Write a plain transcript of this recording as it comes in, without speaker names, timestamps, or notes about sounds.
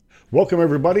Welcome,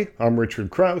 everybody. I'm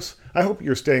Richard Krause. I hope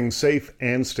you're staying safe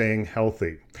and staying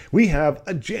healthy. We have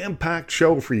a jam-packed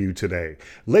show for you today.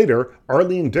 Later,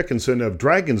 Arlene Dickinson of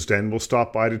Dragon's Den will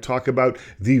stop by to talk about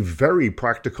the very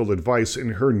practical advice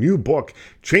in her new book,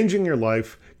 Changing Your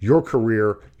Life, Your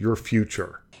Career, Your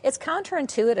Future. It's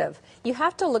counterintuitive. You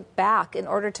have to look back in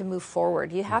order to move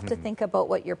forward. You have to think about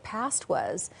what your past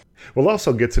was. We'll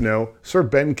also get to know Sir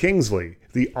Ben Kingsley.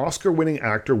 The Oscar-winning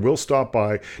actor will stop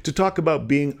by to talk about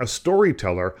being a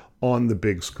storyteller on the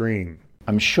big screen.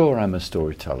 I'm sure I'm a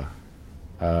storyteller.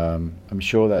 I'm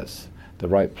sure that's the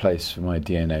right place for my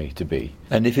DNA to be.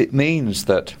 And if it means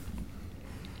that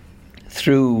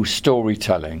through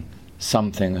storytelling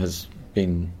something has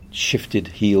been shifted,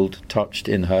 healed, touched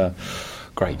in her,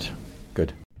 great,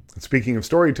 good. Speaking of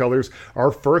storytellers,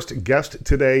 our first guest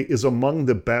today is among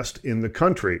the best in the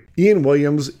country. Ian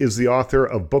Williams is the author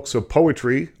of books of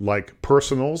poetry like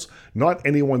Personals, Not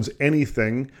Anyone's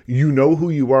Anything, You Know Who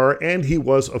You Are, and he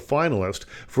was a finalist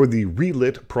for the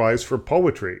Relit Prize for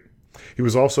Poetry. He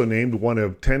was also named one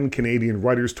of 10 Canadian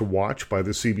writers to watch by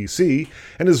the CBC,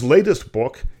 and his latest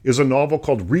book is a novel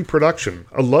called Reproduction,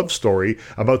 a love story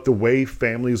about the way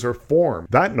families are formed.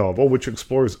 That novel, which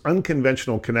explores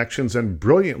unconventional connections and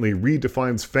brilliantly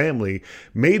redefines family,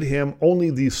 made him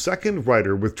only the second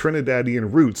writer with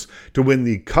Trinidadian roots to win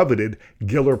the coveted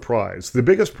Giller Prize, the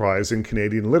biggest prize in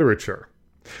Canadian literature.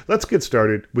 Let's get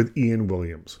started with Ian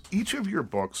Williams. Each of your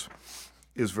books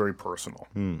is very personal.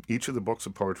 Each of the books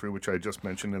of poetry, which I just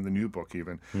mentioned, and the new book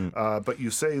even. But you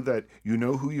say that You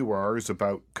Know Who You Are is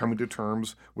about coming to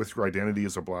terms with your identity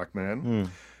as a black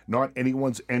man. Not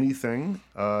Anyone's Anything,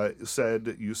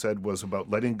 you said was about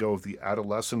letting go of the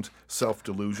adolescent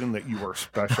self-delusion that you are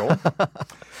special.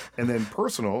 And then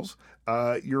Personals,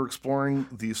 you're exploring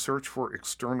the search for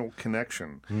external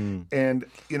connection. And,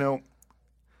 you know,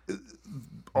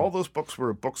 all those books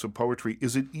were books of poetry.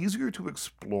 Is it easier to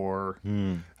explore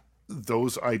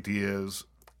those ideas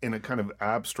in a kind of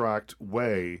abstract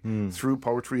way through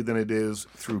poetry than it is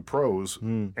through prose?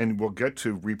 And we'll get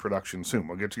to Reproduction soon.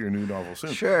 We'll get to your new novel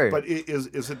soon. Sure. But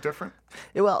is it different?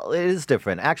 Well, it is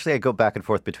different. Actually, I go back and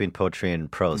forth between poetry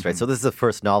and prose, right? So this is the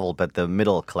first novel, but the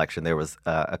middle collection, there was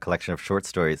a collection of short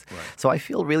stories. Right. So I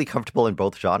feel really comfortable in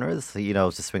both genres, you know,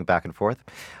 to swing back and forth.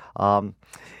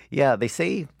 Yeah, they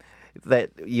say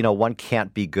that, you know, one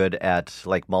can't be good at,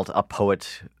 like, a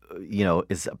poet, you know,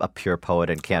 is a pure poet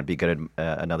and can't be good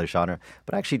at another genre.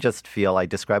 But I actually just feel, I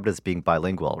describe it as being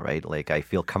bilingual, right? Like, I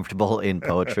feel comfortable in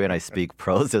poetry and I speak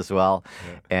prose as well.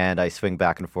 And I swing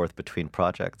back and forth between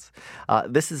projects.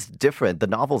 This is different. The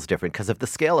novel's different because of the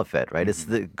scale of it, right? It's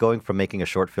going from making a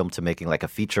short film to making like a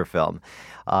feature film.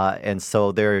 And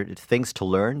so there are things to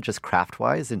learn just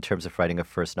craft-wise in terms of writing a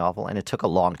first novel. And it took a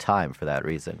long time for that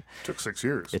reason. It took 6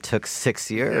 years. It took 6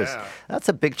 years. Yeah. That's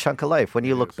a big chunk of life. When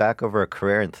you look back over a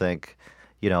career and think,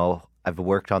 you know, I've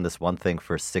worked on this one thing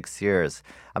for 6 years.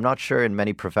 I'm not sure in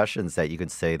many professions that you can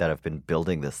say that I've been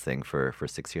building this thing for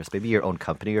 6 years. Maybe your own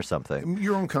company or something.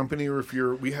 Your own company, or if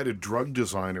we had a drug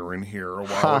designer in here a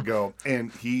while ago,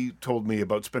 and he told me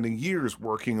about spending years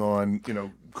working on, you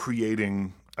know,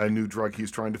 creating a new drug.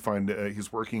 He's trying to find,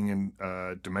 he's working in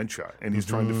dementia, and he's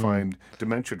trying to find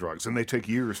dementia drugs, and they take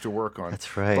years to work on.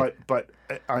 That's right. But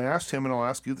I asked him, and I'll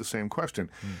ask you the same question.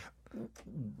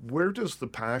 Where does the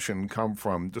passion come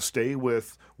from to stay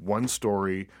with one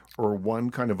story or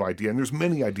one kind of idea? And there's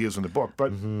many ideas in the book,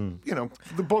 but, you know,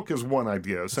 the book is one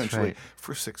idea, essentially,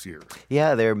 for 6 years.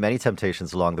 Yeah, there are many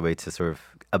temptations along the way to sort of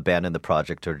abandon the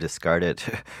project or discard it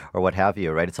or what have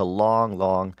you, right? It's a long,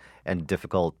 long and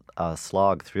difficult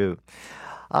slog through.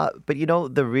 But, you know,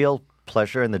 the real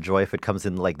pleasure and the joy of it comes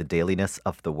in, like, the dailiness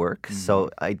of the work.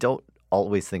 So I don't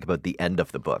always think about the end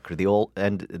of the book, or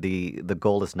the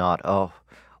goal is not, oh,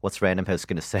 what's Random House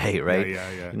going to say, right?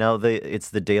 Yeah. You know, it's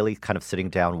the daily kind of sitting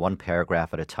down one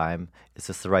paragraph at a time. Is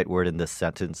this the right word in this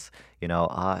sentence? You know,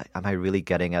 am I really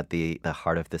getting at the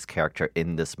heart of this character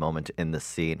in this moment, in this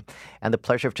scene? And the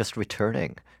pleasure of just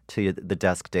returning to the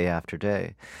desk day after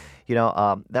day. You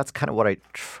know, that's kind of what I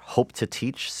hope to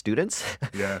teach students.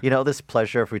 Yeah. You know, this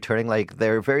pleasure of returning. Like,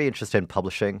 they're very interested in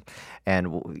publishing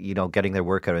and, you know, getting their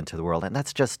work out into the world. And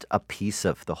that's just a piece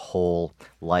of the whole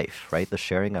life, right? The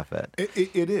sharing of it.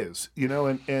 It is, you know,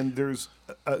 and there's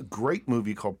a great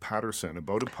movie called Patterson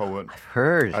about a poet. I've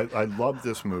heard. I love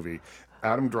this movie.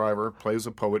 Adam Driver plays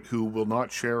a poet who will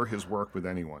not share his work with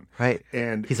anyone. Right.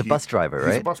 And he's a bus driver, right?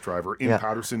 He's a bus driver in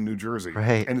Patterson, New Jersey.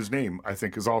 Right. And his name, I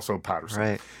think, is also Patterson.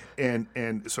 Right.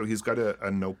 And so he's got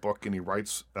a notebook, and he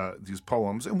writes these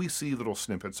poems, and we see little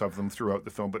snippets of them throughout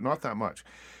the film, but not that much.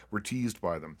 were teased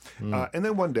by them. And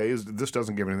then one day, this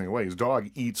doesn't give anything away, his dog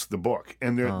eats the book,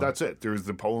 and that's it.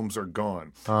 The poems are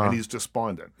gone, and he's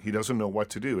despondent. He doesn't know what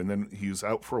to do. And then he's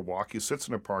out for a walk. He sits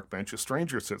on a park bench. A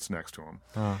stranger sits next to him,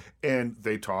 and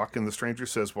they talk. And the stranger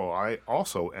says, "Well, I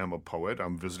also am a poet.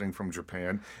 I'm visiting from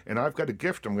Japan, and I've got a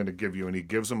gift I'm going to give you." And he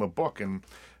gives him a book, and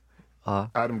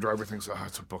Adam Driver thinks,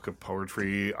 it's a book of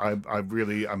poetry.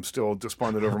 I'm still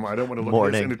despondent over I don't want to look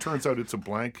at this. And it turns out it's a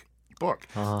blank book.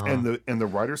 And the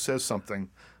writer says something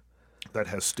that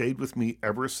has stayed with me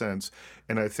ever since,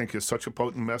 and I think is such a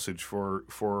potent message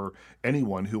for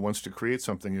anyone who wants to create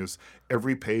something, is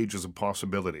every page is a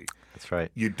possibility. That's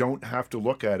right. You don't have to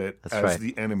look at it as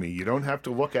the enemy. You don't have to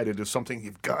look at it as something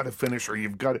you've got to finish or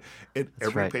you've got to...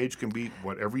 Every page can be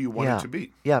whatever you want it to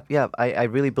be. Yeah. I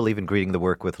really believe in greeting the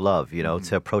work with love,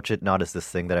 to approach it not as this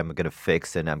thing that I'm going to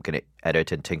fix and I'm going to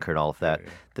edit and tinker and all of that.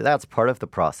 That's part of the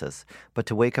process. But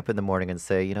to wake up in the morning and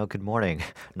say, good morning,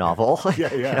 novel.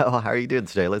 How are you doing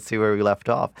today? Let's see where we left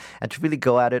off. And to really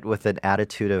go at it with an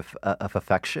attitude of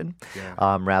affection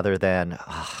rather than,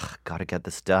 got to get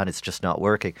this done. It's just not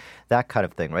working. That kind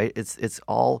of thing, right? It's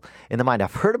all in the mind.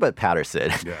 I've heard about Patterson.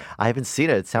 Yeah. I haven't seen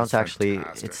it. It sounds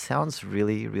it sounds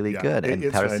really, really good. And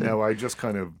Patterson, I know I just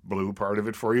kind of blew part of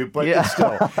it for you, but it's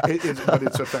still, but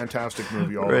it's a fantastic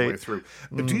movie all the way through.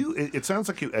 It sounds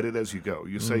like you edit as you go.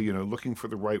 You say, looking for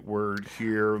the right word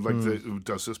here,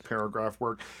 does this paragraph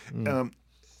work?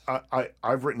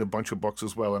 I've written a bunch of books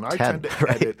as well, and I tend to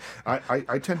edit.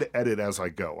 I tend to edit as I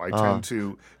go. I tend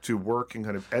to work and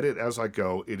kind of edit as I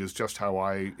go. It is just how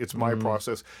it's my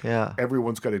process. Yeah.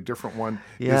 Everyone's got a different one.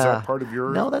 Yeah. Is that part of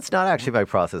your? No, that's not actually my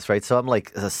process, right? So I'm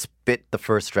like spit the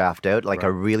first draft out, like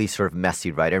a really sort of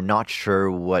messy writer. I'm not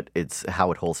sure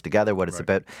how it holds together, what it's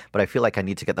about, but I feel like I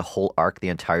need to get the whole arc, the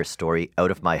entire story out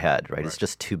of my head, right? It's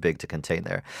just too big to contain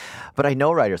there. But I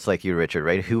know writers like you, Richard,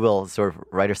 right, who will sort of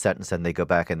write a sentence and they go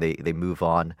back and they move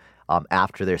on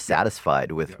after they're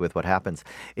satisfied with what happens.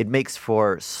 It makes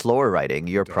for slower writing,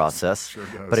 your process, sure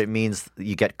does. But it means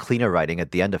you get cleaner writing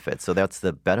at the end of it. So that's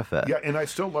the benefit. Yeah, and I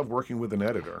still love working with an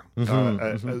editor. The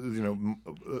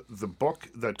book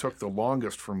that took the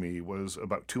longest for me was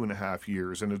about 2.5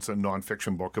 years, and it's a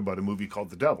nonfiction book about a movie called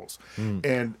The Devils.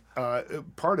 And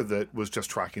part of it was just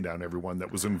tracking down everyone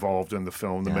that was involved in the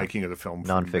film, the making of the film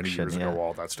from many years ago,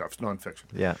 all that stuff. It's nonfiction.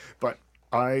 Yeah. But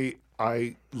I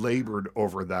labored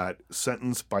over that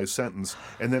sentence by sentence,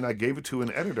 and then I gave it to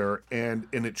an editor, and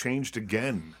it changed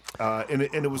again. And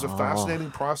it was a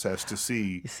fascinating process to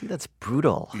see. You see, that's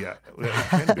brutal. Yeah, it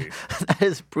can be. That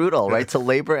is brutal, right? To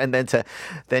labor and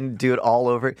then do it all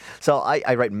over. So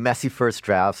I write messy first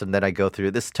drafts, and then I go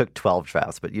through. This took 12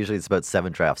 drafts, but usually it's about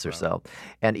 7 drafts or so.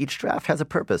 And each draft has a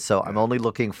purpose. So I'm only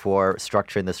looking for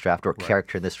structure in this draft, or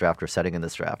character in this draft, or setting in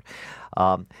this draft.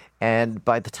 And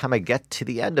by the time I get to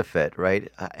the end of it,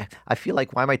 right, I feel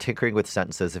like, why am I tinkering with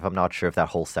sentences if I'm not sure if that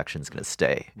whole section is going to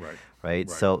stay?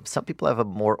 Right. So some people have a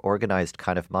more organized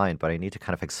kind of mind, but I need to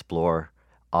kind of explore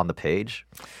on the page.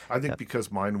 I think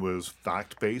because mine was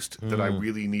fact-based, that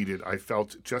I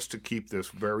felt just to keep this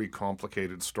very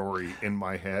complicated story in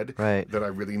my head, that I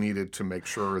really needed to make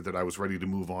sure that I was ready to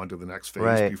move on to the next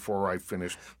phase before I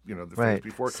finished, the phase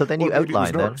before. So then you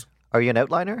outline then. Are you an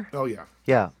outliner? Oh, yeah.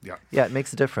 Yeah, it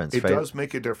makes a difference, It does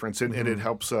make a difference, and it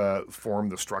helps form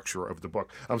the structure of the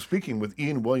book. I'm speaking with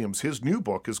Ian Williams. His new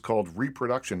book is called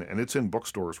Reproduction, and it's in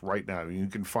bookstores right now. You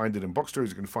can find it in bookstores.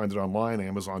 You can find it online,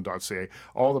 Amazon.ca,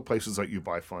 all the places that you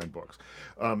buy fine books.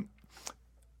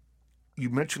 You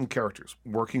mentioned characters,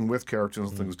 working with characters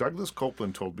and things. Douglas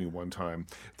Copeland told me one time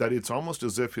that it's almost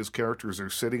as if his characters are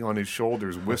sitting on his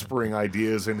shoulders, whispering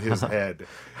ideas in his head.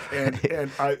 And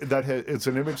it's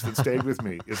an image that stayed with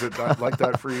me. Is it like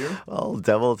that for you? Well,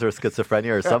 devils or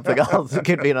schizophrenia or something else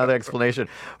could be another explanation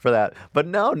for that. But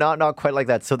no, not quite like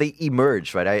that. So they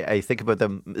emerge, right? I think about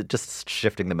them, just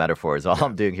shifting the metaphors, all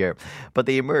I'm doing here. But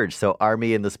they emerge. So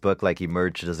Army in this book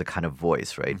emerged as a kind of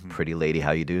voice, right? Pretty lady,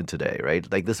 how you doing today, right?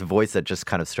 Like this voice that just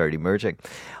kind of started emerging.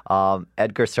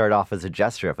 Edgar started off as a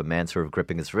gesture of a man sort of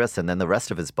gripping his wrist, and then the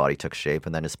rest of his body took shape,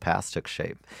 and then his past took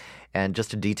shape. And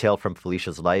just a detail from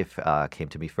Felicia's life came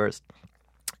to me first.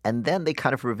 And then they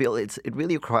kind of reveal it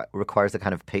really requires a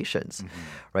kind of patience,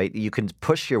 right? You can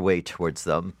push your way towards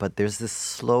them, but there's this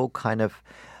slow kind of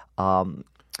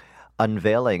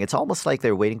unveiling. It's almost like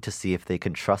they're waiting to see if they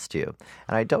can trust you.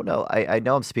 And I don't know. I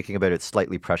know I'm speaking about it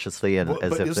slightly preciously and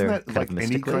as but if isn't they're that kind like of any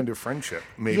mystically. kind of friendship?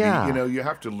 Maybe Yeah. you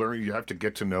have to learn. You have to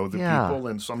get to know the Yeah. people,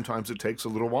 and sometimes it takes a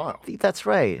little while. That's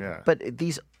right. Yeah. But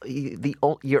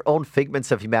your own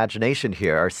figments of imagination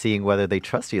here are seeing whether they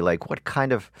trust you. Like, what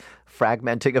kind of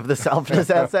fragmenting of the self does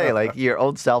that say? Like, your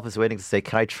own self is waiting to say,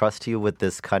 can I trust you with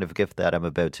this kind of gift that I'm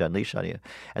about to unleash on you?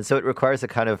 And so it requires a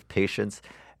kind of patience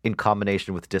in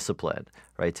combination with discipline,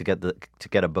 right? To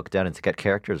get a book done and to get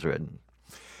characters written.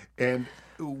 And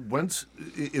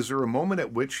is there a moment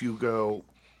at which you go,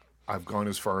 I've gone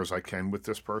as far as I can with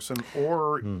this person,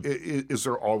 or is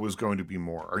there always going to be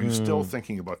more? Are you still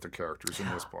thinking about the characters in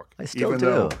this book? I still Even do.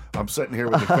 though I'm sitting here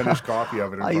with a finished copy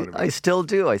of it in front of me. I still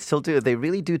do. I still do. They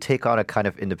really do take on a kind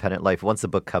of independent life once the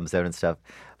book comes out and stuff.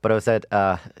 But I was at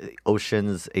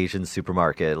Ocean's Asian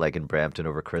Supermarket, like in Brampton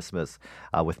over Christmas,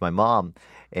 with my mom,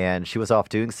 and she was off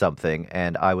doing something,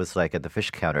 and I was like at the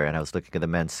fish counter, and I was looking at the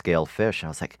men's scale fish, and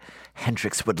I was like,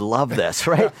 Hendrix would love this,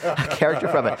 right? A character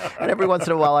from it. And every once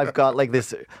in a while, I've got like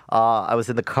this. I was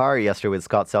in the car yesterday with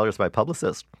Scott Sellers, my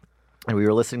publicist. And we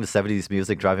were listening to 70s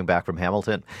music driving back from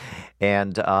Hamilton,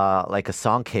 and like a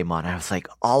song came on, and I was like,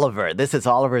 Oliver, this is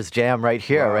Oliver's jam right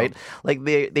here, Wow. right? Like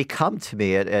they come to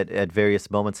me at various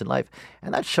moments in life,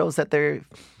 and that shows that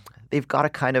they've got a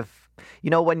kind of,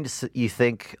 when you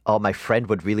think, oh, my friend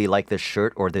would really like this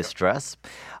shirt or this dress,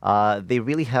 they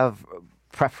really have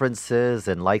preferences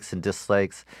and likes and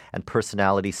dislikes and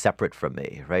personality separate from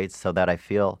me, right? So that I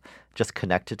feel just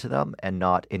connected to them and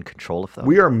not in control of them.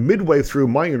 We are midway through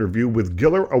my interview with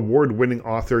Giller Award-winning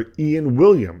author Ian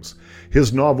Williams.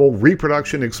 His novel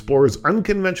Reproduction explores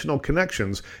unconventional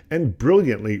connections and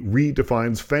brilliantly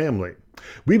redefines family.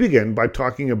 We begin by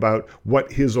talking about what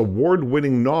his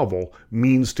award-winning novel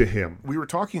means to him. We were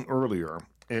talking earlier,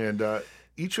 and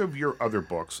each of your other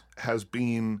books has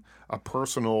been a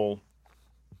personal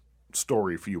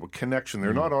story for you, a connection.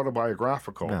 They're not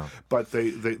autobiographical, but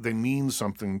they mean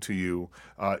something to you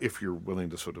if you're willing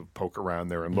to sort of poke around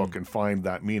there and look and find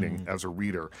that meaning as a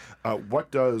reader.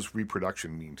 What does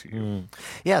Reproduction mean to you?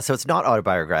 Yeah, so it's not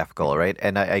autobiographical, right?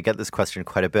 And I get this question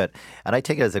quite a bit, and I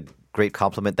take it as a great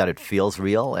compliment that it feels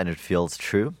real and it feels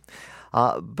true.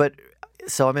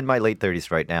 So I'm in my late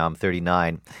 30s right now. I'm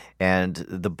 39. And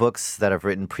the books that I've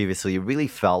written previously really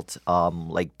felt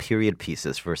like period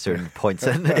pieces for certain points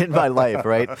in my life,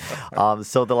 right?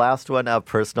 So the last one,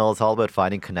 Personal, is all about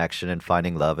finding connection and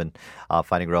finding love and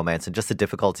finding romance and just the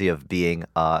difficulty of being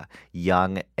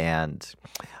young and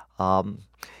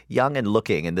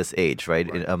looking in this age,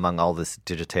 right? Among all this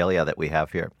digitalia that we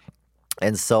have here.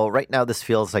 And so right now this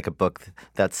feels like a book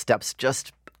that steps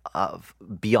just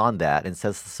beyond that and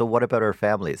says, so what about our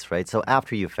families, right? So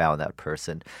after you found that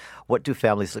person, what do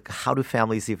families look? How do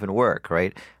families even work,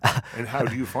 right? And how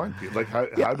do you find people? Like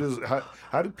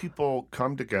how do people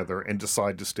come together and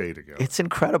decide to stay together? It's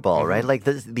incredible, right? Like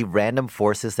the random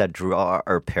forces that drew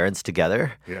our parents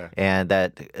together, and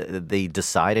that they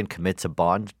decide and commit to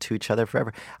bond to each other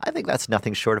forever. I think that's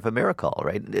nothing short of a miracle,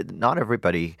 right? Not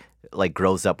everybody like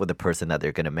grows up with a person that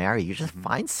they're going to marry. You just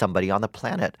find somebody on the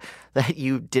planet that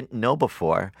you didn't know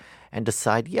before and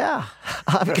decide, yeah,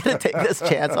 I'm going to take this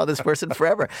chance on this person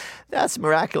forever. That's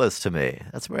miraculous to me.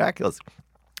 That's miraculous.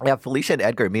 Yeah, Felicia and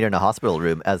Edgar meet in a hospital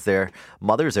room as their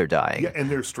mothers are dying. Yeah, and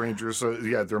they're strangers.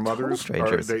 Their mothers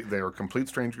strangers. They are complete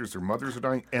strangers. Their mothers are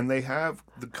dying, and they have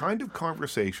the kind of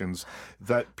conversations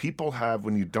that people have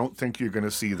when you don't think you're going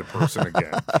to see the person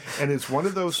again. And it's one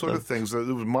of those sort of things that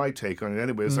it was my take on it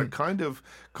anyway. It's that kind of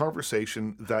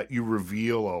conversation that you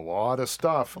reveal a lot of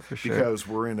stuff because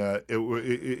we're in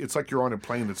it's like you're on a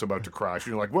plane that's about to crash.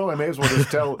 You're like, well, I may as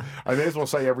well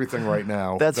say everything right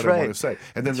now that I want to say,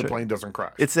 and then the plane doesn't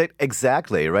crash. It's it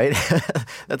exactly, right?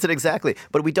 That's it exactly.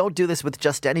 But we don't do this with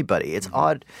just anybody. It's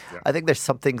odd. Yeah. I think there's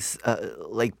something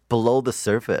like below the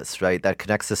surface, right, that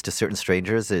connects us to certain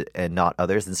strangers and not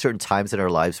others. And certain times in our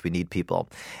lives we need people,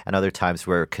 and other times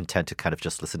we're content to kind of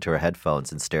just listen to our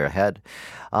headphones and stare ahead.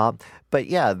 But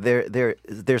yeah,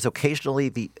 there's occasionally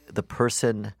the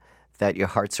person that your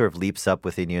heart sort of leaps up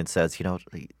within you and says,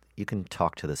 you can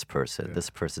talk to this person. Yeah. This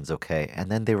person's okay. And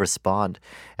then they respond.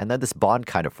 And then this bond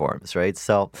kind of forms, right?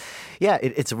 So, yeah,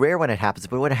 it's rare when it happens,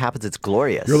 but when it happens, it's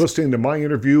glorious. You're listening to my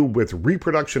interview with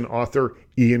Reproduction author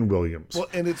Ian Williams. Well,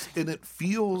 and it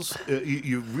feels,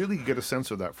 you really get a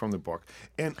sense of that from the book.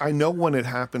 And I know when it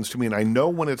happens to me, and I know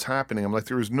when it's happening, I'm like,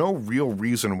 there is no real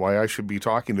reason why I should be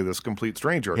talking to this complete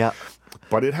stranger. Yeah.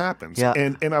 But it happens. Yeah.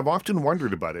 And I've often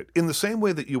wondered about it. In the same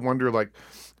way that you wonder, like,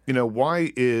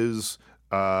 why is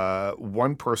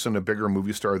one person a bigger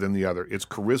movie star than the other? It's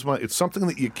charisma. It's something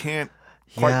that you can't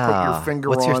quite put your finger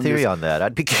on. What's your theory on that?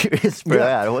 I'd be curious for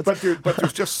that. But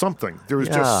there's just something. There is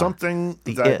Yeah. just something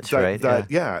The that itch, right?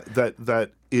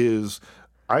 that is,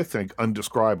 I think,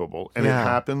 undescribable, and it Yeah.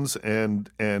 happens, and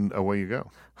away you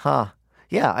go. Huh.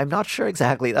 Yeah, I'm not sure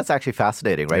exactly. That's actually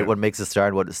fascinating, right? Yeah. What makes a star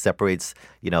and what separates,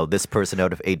 this person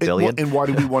out of 8 And, billion? and why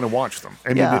do we want to watch them?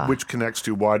 And Yeah. which connects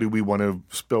to why do we want to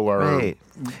spill our Right.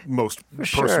 most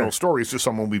sure. personal stories to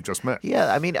someone we've just met?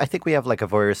 Yeah, I mean, I think we have like a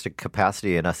voyeuristic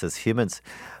capacity in us as humans.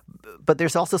 But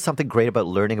there's also something great about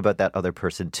learning about that other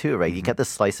person too, right? You get this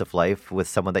slice of life with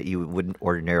someone that you wouldn't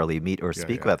ordinarily meet or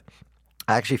speak with.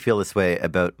 I actually feel this way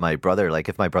about my brother. Like,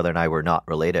 if my brother and I were not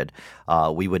related,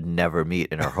 we would never meet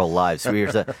in our whole lives. He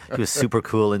was super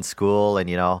cool in school, and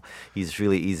he's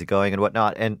really easygoing and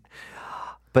whatnot.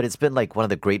 But it's been like one of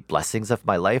the great blessings of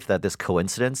my life that this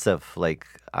coincidence of, like,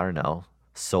 I don't know,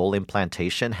 soul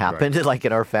implantation happened like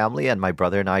in our family, and my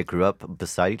brother and I grew up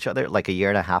beside each other, like a year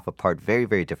and a half apart, very,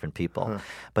 very different people.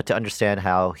 But to understand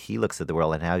how he looks at the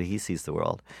world and how he sees the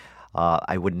world,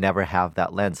 I would never have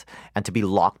that lens, and to be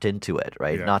locked into it,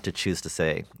 right? Yeah. Not to choose to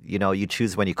say, you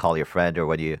choose when you call your friend or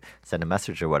when you send a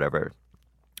message or whatever,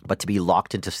 but to be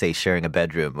locked into, say, sharing a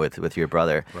bedroom with your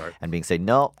brother and being said,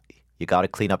 no, you got to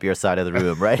clean up your side of the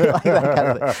room, right? Like that kind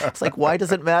of thing. It's like, why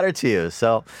does it matter to you?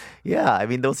 So, yeah, I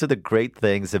mean, those are the great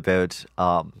things about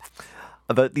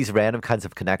these random kinds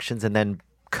of connections, and then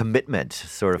commitment,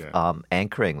 sort of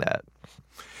anchoring that.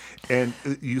 And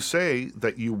you say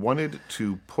that you wanted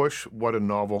to push what a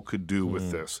novel could do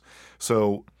with this.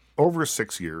 So over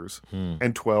 6 years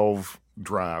and 12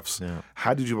 drafts,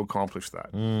 how did you accomplish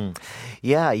that?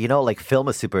 Yeah, like film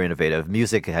is super innovative.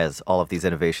 Music has all of these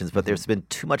innovations, but there's been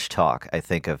too much talk, I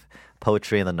think, of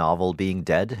poetry and the novel being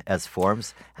dead as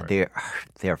forms. And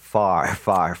they're far,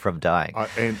 far from dying.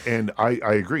 And I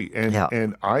agree.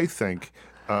 And I think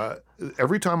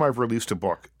every time I've released a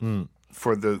book,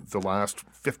 for the last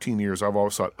 15 years, I've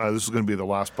always thought, this is going to be the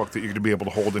last book that you're going to be able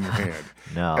to hold in your hand.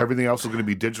 No. Everything else is going to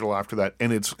be digital after that,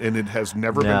 and it has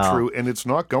never been true, and it's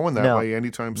not going that way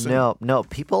anytime soon. No.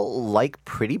 People like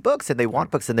pretty books, and they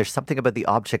want books, and there's something about the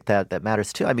object that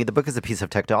matters too. I mean, the book is a piece of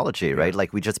technology, right?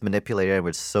 Like, we just manipulate it, and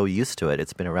we're so used to it.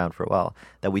 It's been around for a while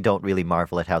that we don't really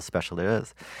marvel at how special it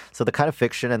is. So the kind of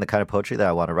fiction and the kind of poetry that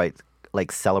I want to write,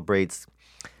 like, celebrates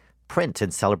print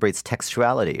and celebrates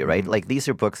textuality, right? Like, these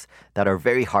are books that are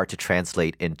very hard to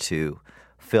translate into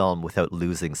film without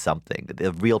losing something.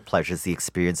 The real pleasure is the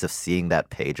experience of seeing that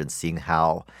page and seeing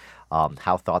how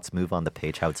thoughts move on the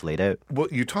page, how it's laid out. Well,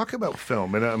 you talk about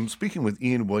film, and I'm speaking with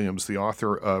Ian Williams, the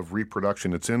author of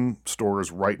Reproduction. It's in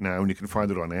stores right now, and you can find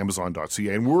it on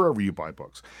Amazon.ca and wherever you buy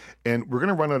books. And we're going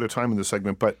to run out of time in this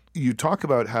segment, but you talk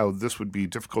about how this would be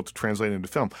difficult to translate into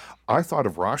film. I thought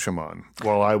of Rashomon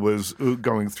while I was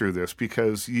going through this,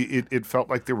 because it felt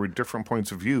like there were different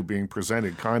points of view being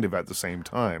presented kind of at the same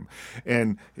time.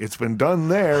 And it's been done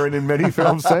there and in many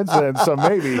films since then, so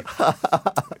maybe.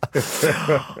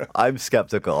 I'm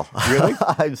skeptical. Really?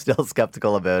 I'm still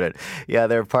skeptical about it. Yeah,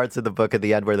 there are parts of the book at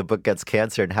the end where the book gets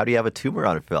cancer, and how do you have a tumor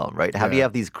on a film, right? How do you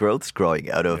have these growths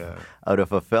growing out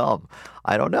of a film?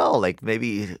 I don't know. Like,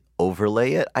 maybe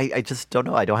overlay it. I just don't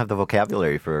know. I don't have the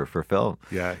vocabulary for film.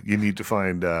 Yeah, you need to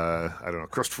find, I don't know,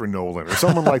 Christopher Nolan or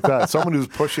someone like that. Someone who's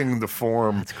pushing the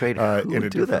form That's great. Who in would a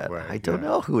do different that? way. I don't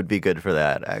know who would be good for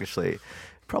that, actually.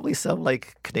 Probably some,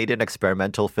 like, Canadian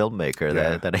experimental filmmaker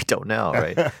that I don't know,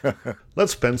 right?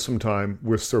 Let's spend some time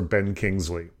with Sir Ben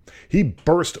Kingsley. He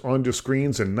burst onto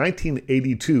screens in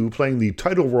 1982 playing the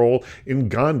title role in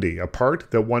Gandhi, a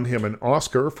part that won him an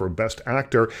Oscar for Best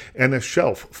Actor and a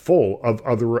shelf full of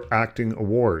other acting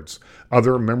awards.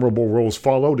 Other memorable roles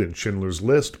followed in Schindler's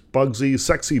List, Bugsy,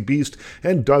 Sexy Beast,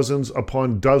 and dozens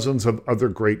upon dozens of other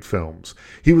great films.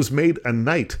 He was made a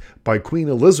knight by Queen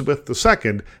Elizabeth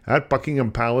II at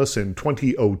Buckingham Palace in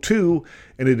 2002,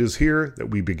 and it is here that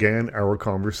we began our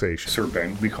conversation. Sir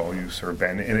Ben, we call you Sir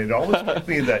Ben, and it always struck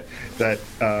me that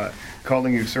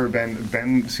calling you Sir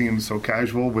Ben seems so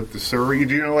casual with the Sir.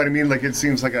 Do you know what I mean? Like, it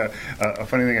seems like a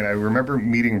funny thing. And I remember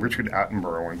meeting Richard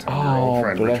Attenborough one time, your old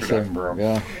friend Richard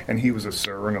Attenborough, and he was a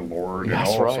Sir and a Lord and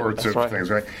all sorts of things,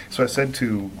 right? So I said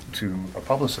to a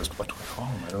publicist, what do I call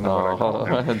him? I don't know what I call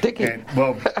him. Dickie. And,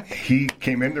 well, he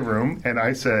came in the room, and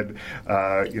I said,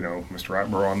 Mr.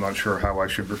 Attenborough, I'm not sure how I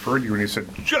should refer to you. And he said,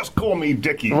 just call me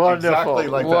Dickie. Wonderful. Exactly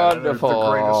like Wonderful. that. It's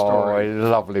the greatest story. Oh,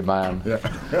 lovely man.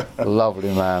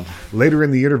 Lovely man. Later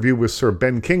in the interview with Sir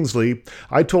Ben Kingsley,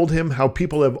 I told him how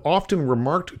people have often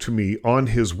remarked to me on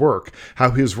his work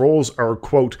how his roles are,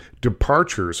 quote,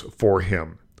 departures for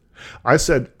him. I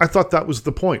said, I thought that was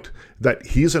the point, that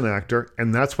he's an actor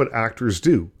and that's what actors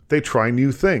do. They try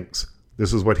new things.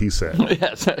 This is what he said.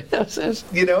 yes.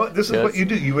 You know, this is Yes. what you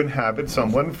do. You inhabit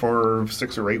someone for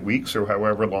 6 or 8 weeks or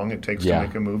however long it takes to Yeah.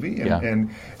 make a movie, Yeah.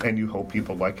 and you hope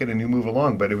people like it, and you move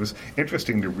along. But it was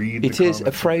interesting to read. It is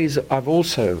a phrase I've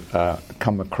also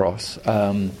come across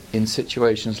in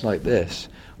situations like this,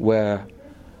 where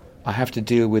I have to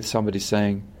deal with somebody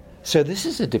saying, "So this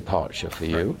is a departure for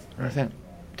you." And I think,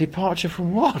 departure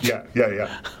from what?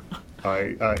 Yeah.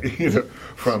 I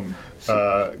from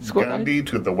Gandhi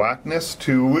to the whackness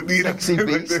to Sexy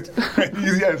beast.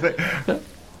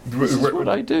 This is what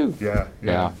I do.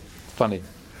 Yeah. Funny.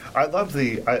 I love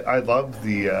the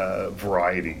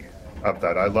variety of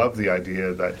that. I love the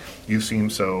idea that you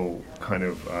seem so kind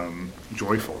of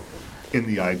joyful in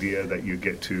the idea that you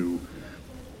get to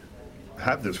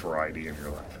have this variety in your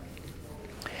life.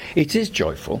 It is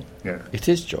joyful. Yeah. It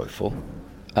is joyful.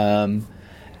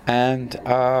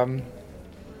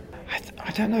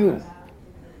 I don't know.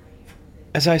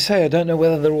 As I say, I don't know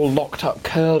whether they're all locked up,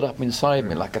 curled up inside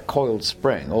me like a coiled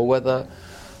spring, or whether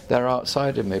they're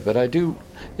outside of me. But I do.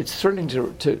 It's thrilling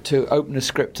to open a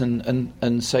script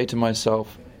and say to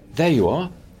myself, "There you are."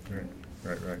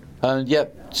 Right. And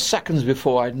yet, seconds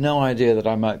before, I had no idea that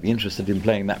I might be interested in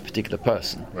playing that particular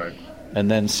person. Right. And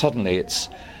then suddenly,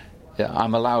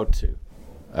 I'm allowed to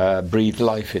breathe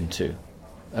life into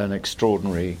an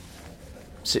extraordinary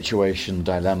situation,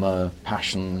 dilemma,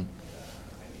 passion,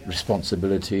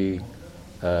 responsibility,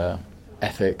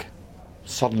 ethic.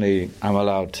 Suddenly, I'm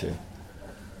allowed to.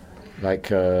 Like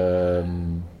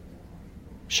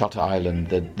Shutter Island,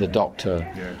 the doctor,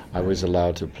 I was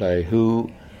allowed to play,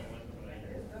 who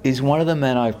is one of the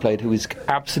men I've played who is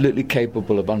absolutely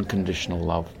capable of unconditional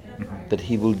love, that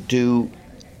he will do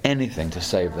anything to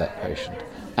save that patient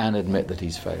and admit that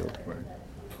he's failed. Right.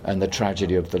 And the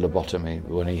tragedy of the lobotomy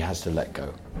when he has to let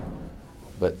go.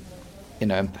 But,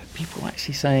 and people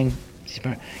actually saying,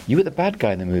 "You were the bad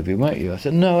guy in the movie, weren't you?" I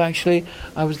said, "No, actually,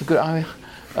 I was the good."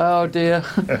 Oh dear.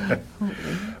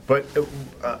 But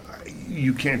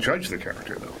you can't judge the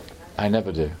character, though. I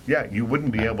never do. Yeah, you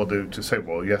wouldn't be able to say,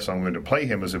 well, yes, I'm going to play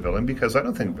him as a villain, because I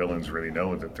don't think villains really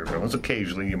know that they're villains.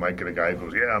 Occasionally you might get a guy who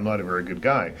goes, yeah, I'm not a very good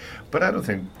guy. But I don't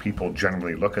think people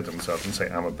generally look at themselves and say,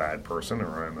 I'm a bad person,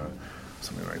 or I'm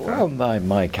something like Well, that.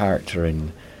 my character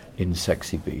in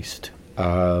Sexy Beast,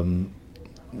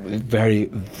 very,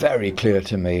 very clear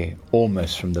to me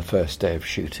almost from the first day of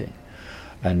shooting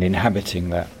and inhabiting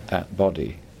that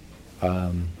body,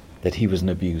 that he was an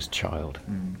abused child,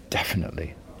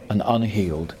 definitely. An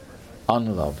unhealed,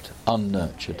 unloved,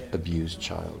 unnurtured, abused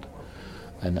child.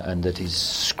 And that his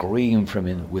scream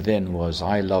from within was,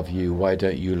 "I love you, why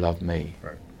don't you love me?"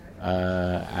 Right.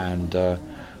 And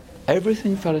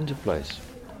everything fell into place.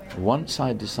 Once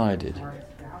I decided,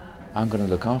 I'm going to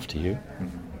look after you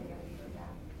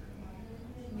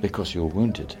because you're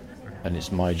wounded, and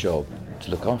it's my job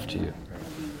to look after you.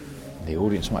 The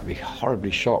audience might be horribly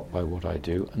shocked by what I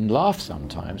do and laugh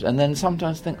sometimes, and then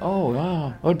sometimes think,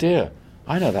 oh dear,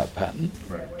 I know that pattern.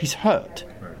 Right. He's hurt,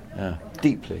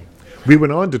 deeply. We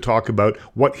went on to talk about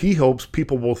what he hopes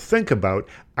people will think about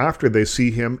after they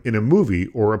see him in a movie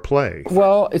or a play.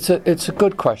 Well, it's a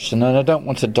good question, and I don't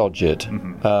want to dodge it.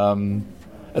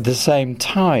 At the same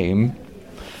time,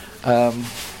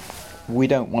 we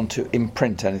don't want to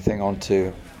imprint anything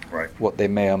onto Right. what they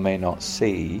may or may not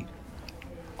see.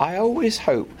 I always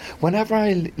hope, whenever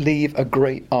I leave a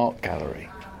great art gallery,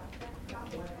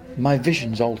 my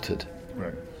vision's altered.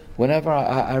 Right. Whenever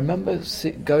I remember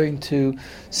going to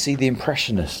see the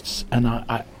Impressionists, and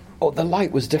the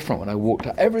light was different when I walked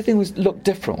out. Everything looked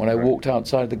different when I walked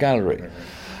outside the gallery.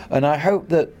 And I hope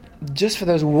that just for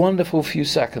those wonderful few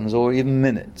seconds or even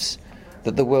minutes,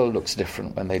 that the world looks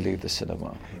different when they leave the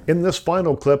cinema. In this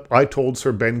final clip, I told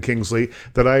Sir Ben Kingsley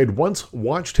that I had once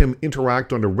watched him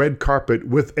interact on a red carpet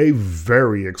with a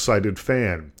very excited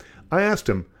fan. I asked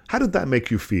him, how did that make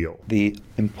you feel? The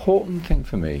important thing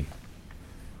for me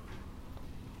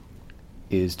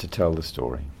is to tell the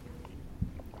story.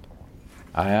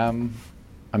 I'm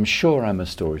sure I'm a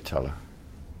storyteller.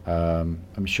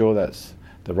 I'm sure that's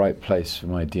the right place for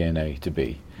my DNA to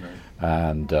be. Right.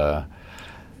 And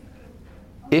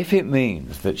if it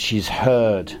means that she's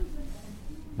heard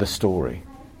the story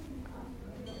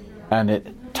and it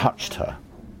touched her,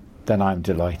 then I'm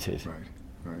delighted.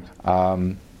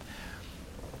 Right.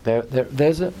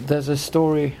 There's a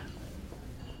story.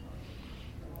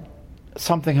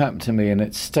 Something happened to me and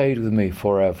it stayed with me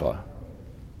forever.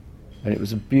 And it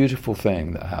was a beautiful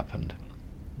thing that happened.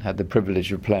 I had the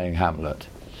privilege of playing Hamlet,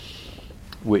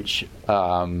 which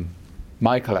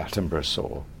Michael Attenborough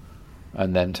saw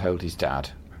and then told his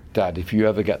dad, "Dad, if you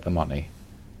ever get the money,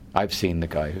 I've seen the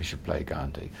guy who should play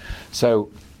Gandhi." So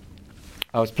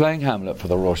I was playing Hamlet for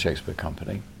the Royal Shakespeare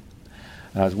Company,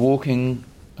 and I was walking.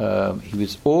 He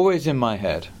was always in my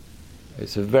head.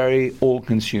 It's a very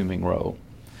all-consuming role.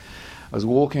 I was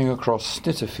walking across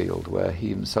Snitterfield, where he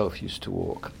himself used to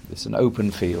walk. It's an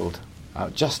open field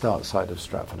just outside of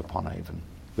Stratford-upon-Avon,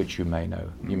 which you may know.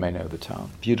 You may know the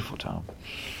town. Beautiful town.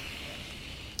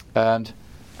 And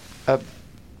a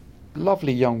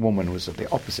lovely young woman was at the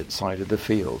opposite side of the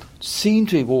field, seemed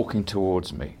to be walking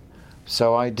towards me.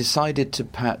 So I decided to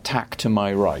tack to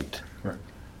my right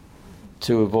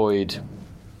to avoid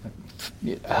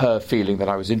her feeling that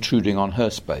I was intruding on her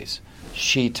space.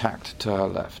 She tacked to her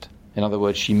left. In other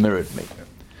words, she mirrored me.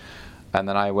 And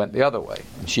then I went the other way,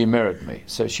 and she mirrored me.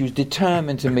 So she was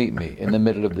determined to meet me in the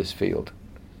middle of this field.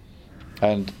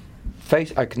 And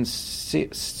I can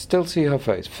still see her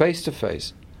face to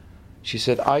face. She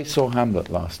said, "I saw Hamlet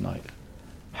last night.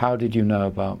 How did you know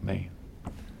about me?"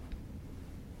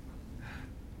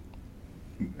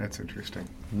 That's interesting.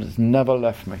 It's never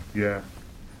left me. Yeah.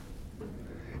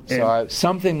 So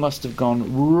something must have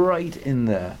gone right in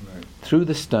there, through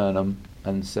the sternum,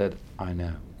 and said, "I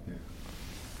know." Yeah.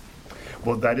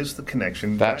 Well, that is the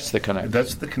connection. That's the connection.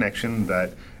 That's the connection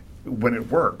that, when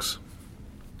it works,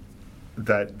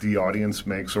 that the audience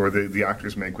makes, or the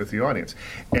actors make with the audience.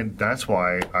 And that's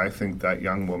why I think that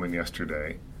young woman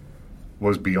yesterday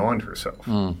was beyond herself.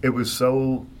 It was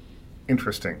so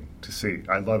interesting to see.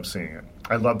 I love seeing it.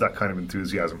 I love that kind of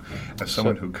enthusiasm. As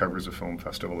someone who covers a film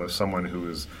festival, as someone who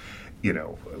is,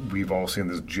 we've all seen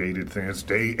this jaded thing. It's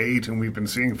day 8 and we've been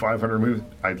seeing 500 movies.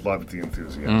 I love the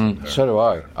enthusiasm. So do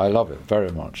I. I love it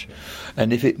very much.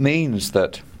 And if it means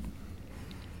that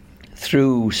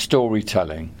through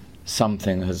storytelling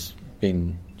something has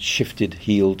been shifted,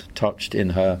 healed, touched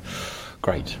in her,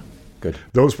 great. Good.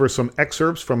 Those were some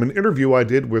excerpts from an interview I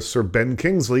did with Sir Ben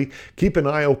Kingsley. Keep an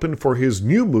eye open for his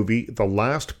new movie, The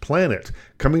Last Planet,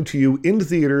 coming to you in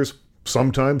theaters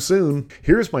sometime soon.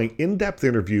 Here's my in-depth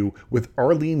interview with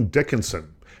Arlene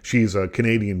Dickinson. She's a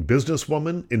Canadian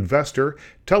businesswoman, investor,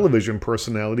 television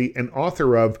personality, and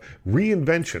author of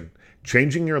Reinvention,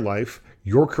 Changing Your Life,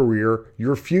 Your Career,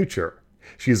 Your Future.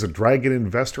 She's a dragon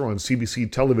investor on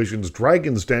CBC Television's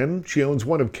Dragon's Den. She owns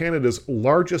one of Canada's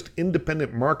largest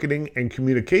independent marketing and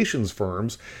communications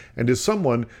firms and is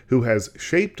someone who has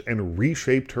shaped and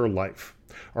reshaped her life.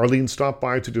 Arlene stopped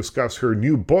by to discuss her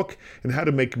new book and how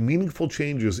to make meaningful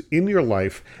changes in your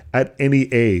life at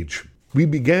any age. We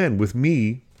began with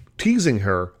me teasing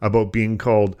her about being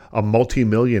called a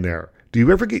multimillionaire. Do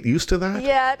you ever get used to that?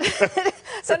 Yeah.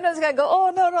 Sometimes I go,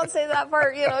 "Oh no, don't say that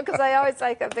part," because I always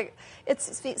think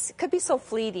it could be so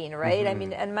fleeting, right? I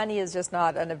mean, and money is just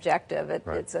not an objective.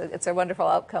 It's a wonderful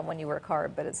outcome when you work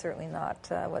hard, but it's certainly not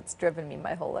what's driven me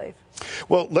my whole life.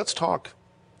 Well, let's talk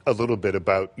a little bit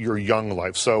about your young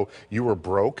life. So you were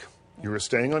broke. You were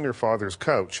staying on your father's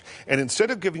couch, and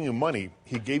instead of giving you money,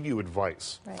 he gave you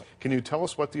advice. Right. Can you tell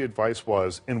us what the advice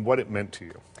was and what it meant to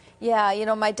you?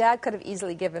 Yeah, my dad could have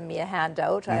easily given me a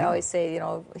handout. I always say,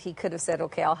 he could have said,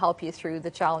 "Okay, I'll help you through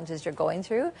the challenges you're going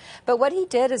through." But what he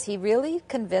did is he really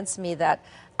convinced me that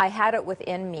I had it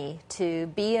within me to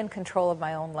be in control of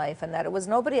my own life, and that it was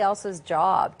nobody else's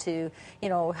job to,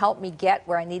 help me get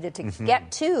where I needed to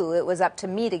get to. It was up to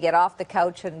me to get off the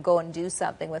couch and go and do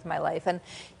something with my life. And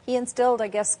he instilled, I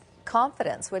guess,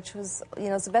 confidence, which was,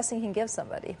 is the best thing you can give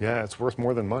somebody. Yeah, it's worth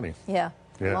more than money. Yeah.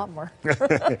 Yeah. A lot more.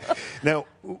 Now,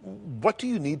 what do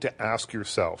you need to ask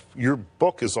yourself? Your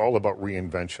book is all about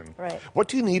reinvention. Right. What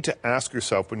do you need to ask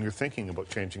yourself when you're thinking about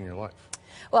changing your life?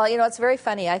 Well, it's very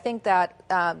funny. I think that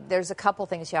there's a couple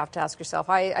things you have to ask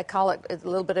yourself. I call it a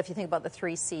little bit, if you think about the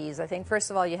 3 C's. I think, first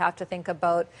of all, you have to think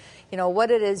about, what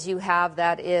it is you have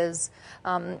that is...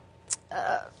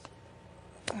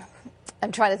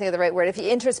 I'm trying to think of the right word. If you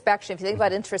think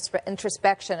about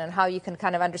introspection and how you can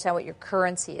kind of understand what your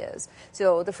currency is.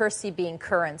 So the first C being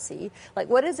currency. Like,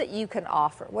 what is it you can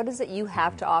offer? What is it you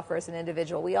have to offer as an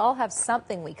individual? We all have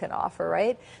something we can offer,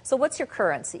 right? So what's your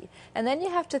currency? And then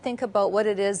you have to think about what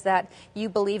it is that you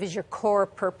believe is your core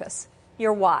purpose,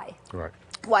 your why. Right.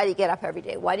 Why do you get up every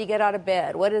day? Why do you get out of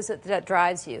bed? What is it that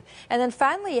drives you? And then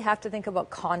finally, you have to think about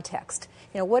context.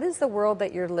 What is the world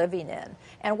that you're living in?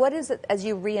 And what is it, as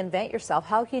you reinvent yourself,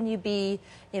 how can you be,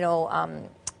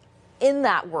 in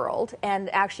that world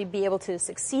and actually be able to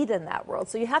succeed in that world?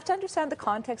 So you have to understand the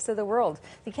context of the world.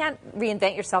 You can't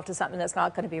reinvent yourself to something that's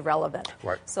not going to be relevant.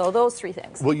 Right. So those 3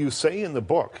 things. Well, you say in the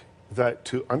book that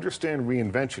to understand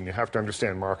reinvention, you have to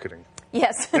understand marketing.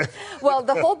 Yes. Well,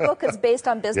 the whole book is based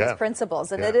on business Yeah.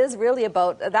 principles, and Yeah. it is really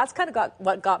about, that's kind of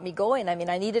what got me going. I mean,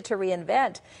 I needed to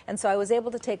reinvent, and so I was able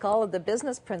to take all of the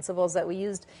business principles that we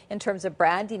used in terms of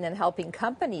branding and helping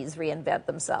companies reinvent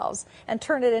themselves and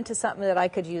turn it into something that I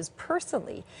could use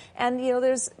personally. And,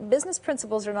 there's business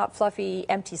principles are not fluffy,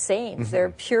 empty sayings. They're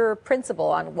pure principle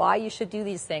on why you should do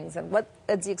these things and what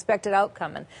is the expected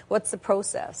outcome and what's the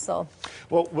process. So,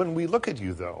 Well, when we look at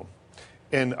you, though,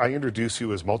 and I introduce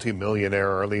you as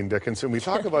multimillionaire Arlene Dickinson, we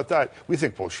talk about that. We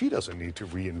think, well, she doesn't need to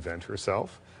reinvent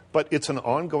herself. But it's an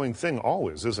ongoing thing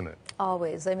always, isn't it?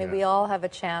 always. I mean, Yeah. we all have a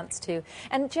chance to.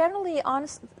 And generally,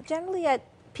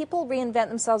 people reinvent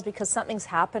themselves because something's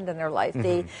happened in their life.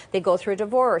 They go through a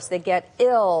divorce, they get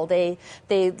ill, they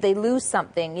lose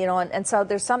something, and so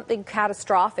there's something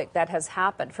catastrophic that has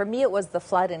happened. For me, it was the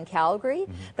flood in Calgary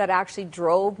that actually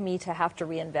drove me to have to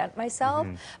reinvent myself.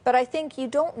 But I think you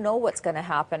don't know what's going to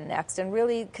happen next, and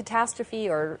really catastrophe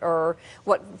or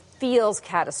what feels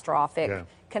catastrophic Yeah.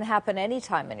 can happen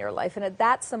anytime in your life. And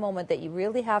that's the moment that you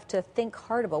really have to think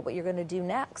hard about what you're going to do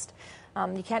next.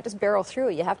 You can't just barrel through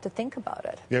it. You have to think about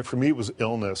it. Yeah, for me, it was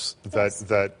illness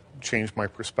that changed my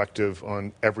perspective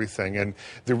on everything. And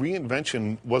the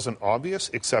reinvention wasn't obvious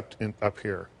except up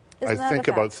here. Isn't that I a think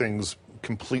fact? about things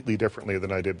completely differently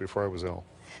than I did before I was ill.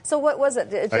 So what was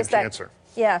it? It's I just had cancer.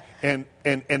 Yeah. And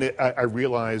I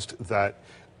realized that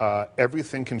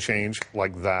everything can change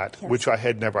like that, Yes. which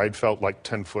I'd felt like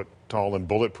 10 foot tall and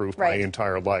bulletproof my Right.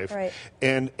 entire life. Right.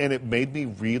 And it made me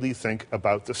really think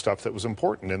about the stuff that was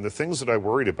important and the things that I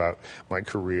worried about, my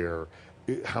career,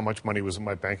 how much money was in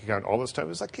my bank account, all this stuff. It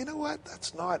was like, you know what,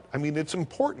 it's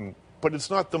important, but it's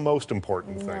not the most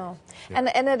important thing. No. And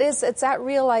it's that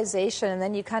realization, and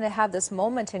then you kind of have this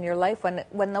moment in your life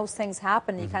when those things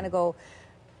happen, you kind of go,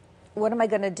 what am I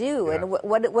going to do? Yeah. And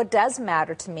what does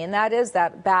matter to me? And that is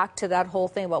that back to that whole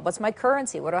thing about what's my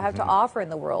currency? What do I have to offer in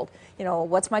the world?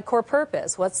 What's my core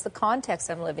purpose? What's the context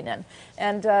I'm living in?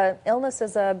 And illness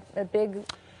is a big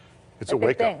It's a big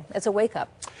wake up. thing. It's a wake up.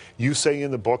 You say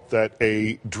in the book that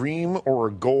a dream or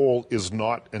a goal is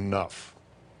not enough.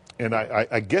 And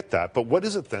I get that. But what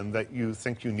is it then that you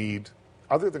think you need,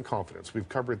 other than confidence? We've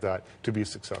covered that, to be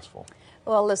successful.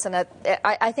 Well, listen,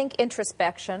 I think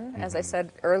introspection, as I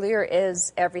said earlier,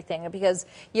 is everything, because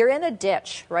you're in a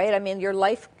ditch, right? I mean, your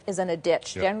life is in a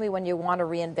ditch. Yep. Generally, when you want to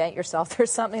reinvent yourself,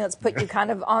 there's something that's put you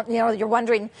kind of on, you're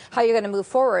wondering how you're going to move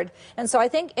forward. And so I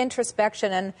think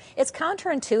introspection, and it's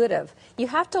counterintuitive. You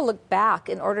have to look back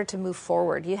in order to move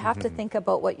forward. You have to think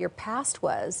about what your past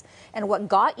was and what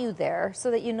got you there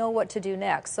so that you know what to do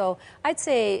next. So I'd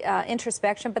say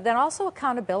introspection, but then also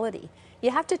accountability. You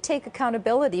have to take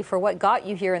accountability for what got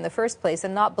you here in the first place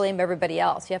and not blame everybody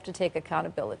else. You have to take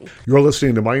accountability. You're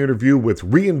listening to my interview with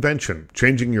Reinvention,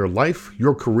 Changing Your Life,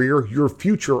 Your Career, Your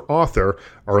Future author,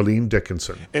 Arlene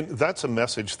Dickinson. And that's a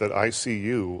message that I see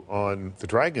you on the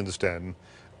Dragon's Den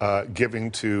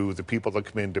giving to the people that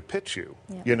come in to pitch you.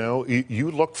 Yeah. You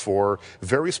look for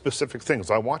very specific things.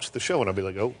 I watch the show and I'll be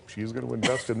like, oh, she's going to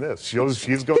invest in this.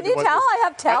 She's going Can you to tell I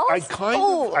have tells?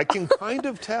 I can kind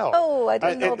of tell. Oh, I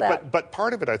didn't know that. But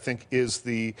part of it, I think, is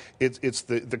it's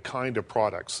the kind of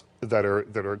products that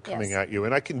are coming Yes. at you.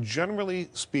 And I can generally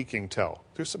speaking tell.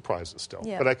 There's surprises still,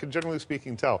 Yeah. but I can generally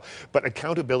speaking tell. But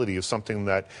accountability is something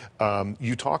that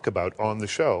you talk about on the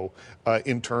show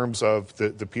in terms of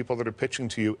the people that are pitching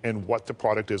to you and what the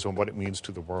product is and what it means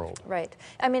to the world. Right.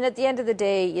 I mean, at the end of the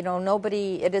day,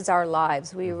 it is our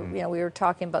lives. We were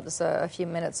talking about this a few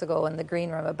minutes ago in the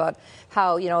green room about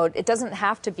how, it doesn't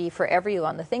have to be for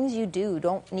everyone. The things you do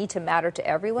don't need to matter to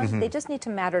everyone. They just need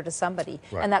to matter to somebody.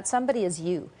 Right. And that somebody is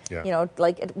you. Yeah.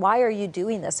 Why are you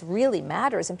doing this really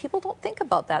matters. And people don't think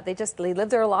about that. They live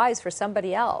their lives for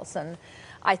somebody else. And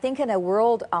I think in a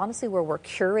world, honestly, where we're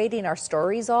curating our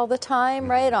stories all the time,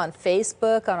 right, on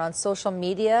Facebook, on social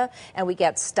media, and we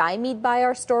get stymied by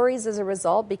our stories as a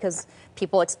result because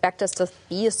people expect us to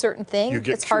be a certain thing, You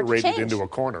get it's hard to curated change. into a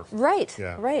corner. Right,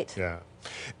 Yeah. right. Yeah.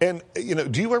 And,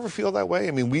 do you ever feel that way?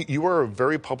 I mean, you are a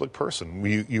very public person.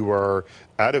 You are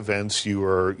at events. You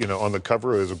are, on the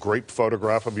cover. There's a great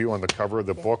photograph of you on the cover of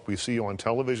the book. We see you on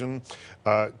television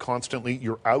constantly.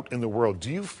 You're out in the world.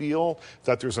 Do you feel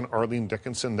that there's an Arlene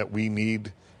Dickinson that we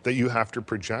need, that you have to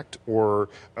project? Or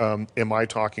am I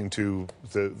talking to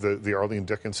the Arlene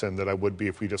Dickinson that I would be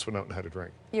if we just went out and had a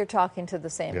drink? You're talking to the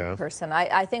same Yeah. person.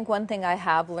 I think one thing I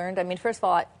have learned, I mean, first of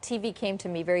all, TV came to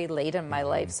me very late in my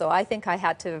life, so I think I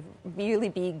had to really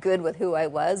be good with who I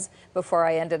was before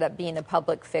I ended up being a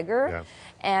public figure. Yeah.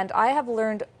 And I have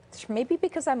learned, maybe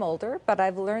because I'm older, but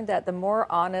I've learned that the more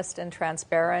honest and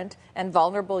transparent and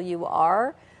vulnerable you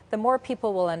are, the more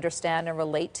people will understand and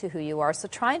relate to who you are. So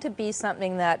trying to be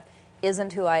something that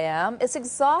isn't who I am, it's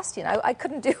exhausting. I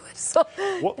couldn't do it. So,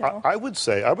 well, I would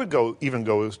say, I would even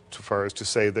go as far as to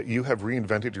say that you have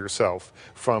reinvented yourself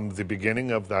from the beginning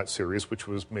of that series, which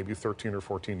was maybe 13 or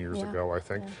 14 years ago, I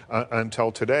think,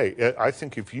 until today. I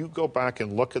think if you go back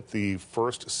and look at the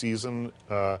first season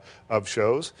of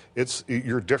shows,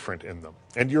 you're different in them.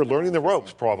 And you're learning the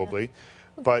ropes, probably.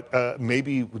 But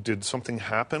maybe did something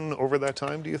happen over that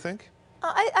time, do you think?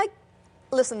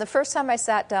 Listen, the first time I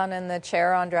sat down in the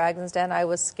chair on Dragon's Den, I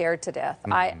was scared to death.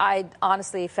 I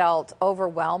honestly felt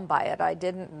overwhelmed by it. I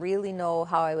didn't really know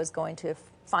how I was going to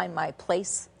find my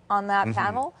place on that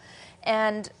panel.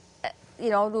 And,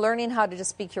 learning how to just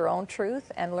speak your own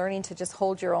truth and learning to just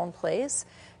hold your own place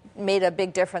made a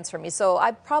big difference for me. So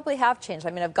I probably have changed.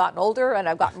 I mean, I've gotten older and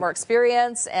I've gotten more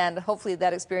experience, and hopefully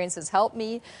that experience has helped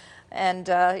me. And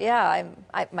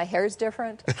my hair's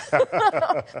different.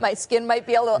 My skin might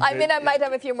be a little. I might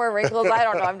have a few more wrinkles. I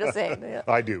don't know. I'm just saying. Yeah.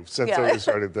 I do. Since I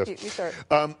started this. You start.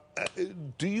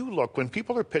 Do you look, when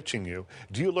people are pitching you,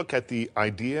 do you look at the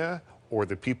idea or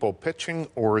the people pitching,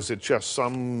 or is it just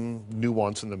some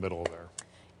nuance in the middle there?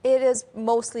 It is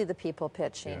mostly the people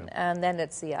pitching, and then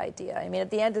it's the idea. I mean, at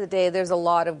the end of the day, there's a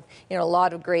lot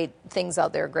of great things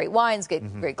out there, great wines,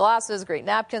 great glasses, great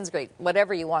napkins, great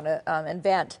whatever you want to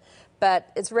invent.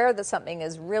 But it's rare that something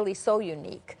is really so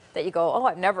unique that you go, oh,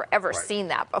 I've never, ever seen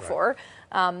that before.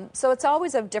 So it's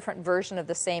always a different version of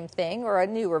the same thing, or a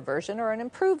newer version, or an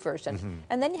improved version.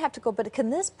 And then you have to go, but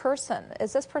has this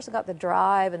person got the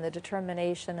drive and the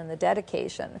determination and the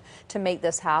dedication to make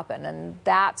this happen? And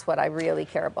that's what I really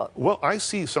care about. Well, I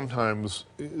see sometimes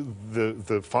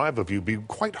the five of you be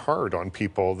quite hard on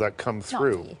people that come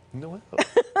through. Not me. No.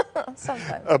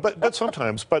 Sometimes. But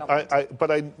sometimes. But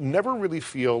I never really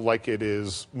feel like it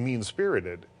is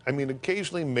mean-spirited. I mean,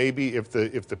 occasionally, maybe if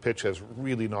the pitch has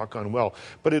really not gone well,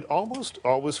 but it almost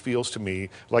always feels to me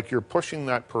like you're pushing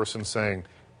that person, saying,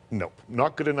 "Nope,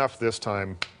 not good enough this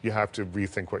time. You have to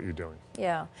rethink what you're doing."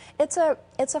 Yeah, it's a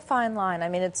fine line. I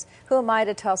mean, who am I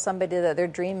to tell somebody that their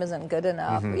dream isn't good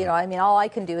enough? All I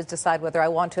can do is decide whether I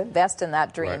want to invest in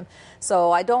that dream. Right.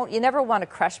 So you never want to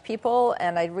crush people,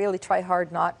 and I really try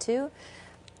hard not to.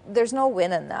 There's no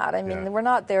win in that. I mean, we're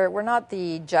not there. We're not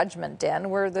the Judgment Den.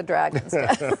 We're the Dragon's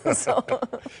Den. So.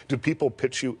 Do people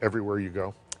pitch you everywhere you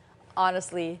go?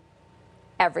 Honestly,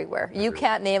 everywhere. You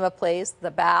can't name a place. The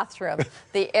bathroom,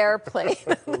 the airplane,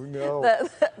 Oh, no.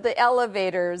 the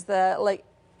elevators,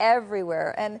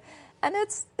 everywhere. And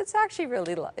it's actually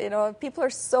really, people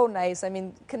are so nice. I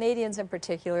mean, Canadians in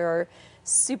particular are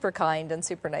super kind and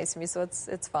super nice to me. So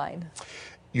it's fine.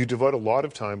 You devote a lot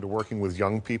of time to working with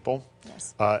young people,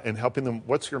 yes, and helping them.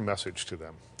 What's your message to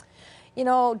them?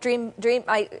 Dream.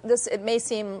 It may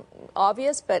seem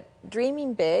obvious, but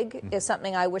dreaming big is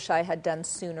something I wish I had done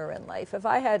sooner in life. If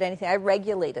I had anything, I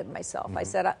regulated myself. I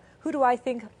said, who do I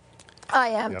think I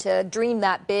am to dream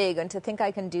that big and to think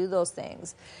I can do those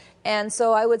things? And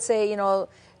so I would say,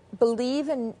 believe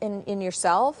in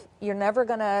yourself. You're never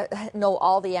going to know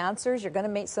all the answers. You're going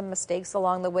to make some mistakes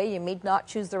along the way. You may not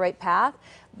choose the right path,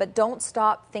 but don't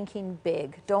stop thinking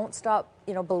big. Don't stop,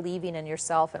 believing in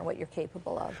yourself and what you're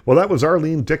capable of. Well, that was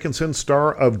Arlene Dickinson,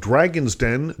 star of Dragon's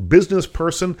Den, business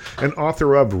person, and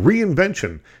author of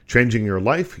Reinvention, Changing Your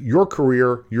Life, Your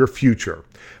Career, Your Future.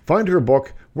 Find her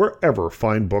book wherever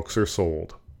fine books are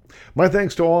sold. My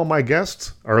thanks to all my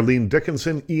guests, Arlene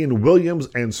Dickinson, Ian Williams,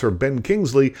 and Sir Ben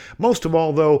Kingsley. Most of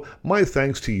all, though, my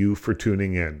thanks to you for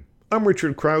tuning in. I'm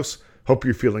Richard Krause. Hope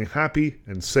you're feeling happy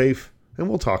and safe, and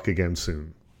we'll talk again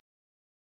soon.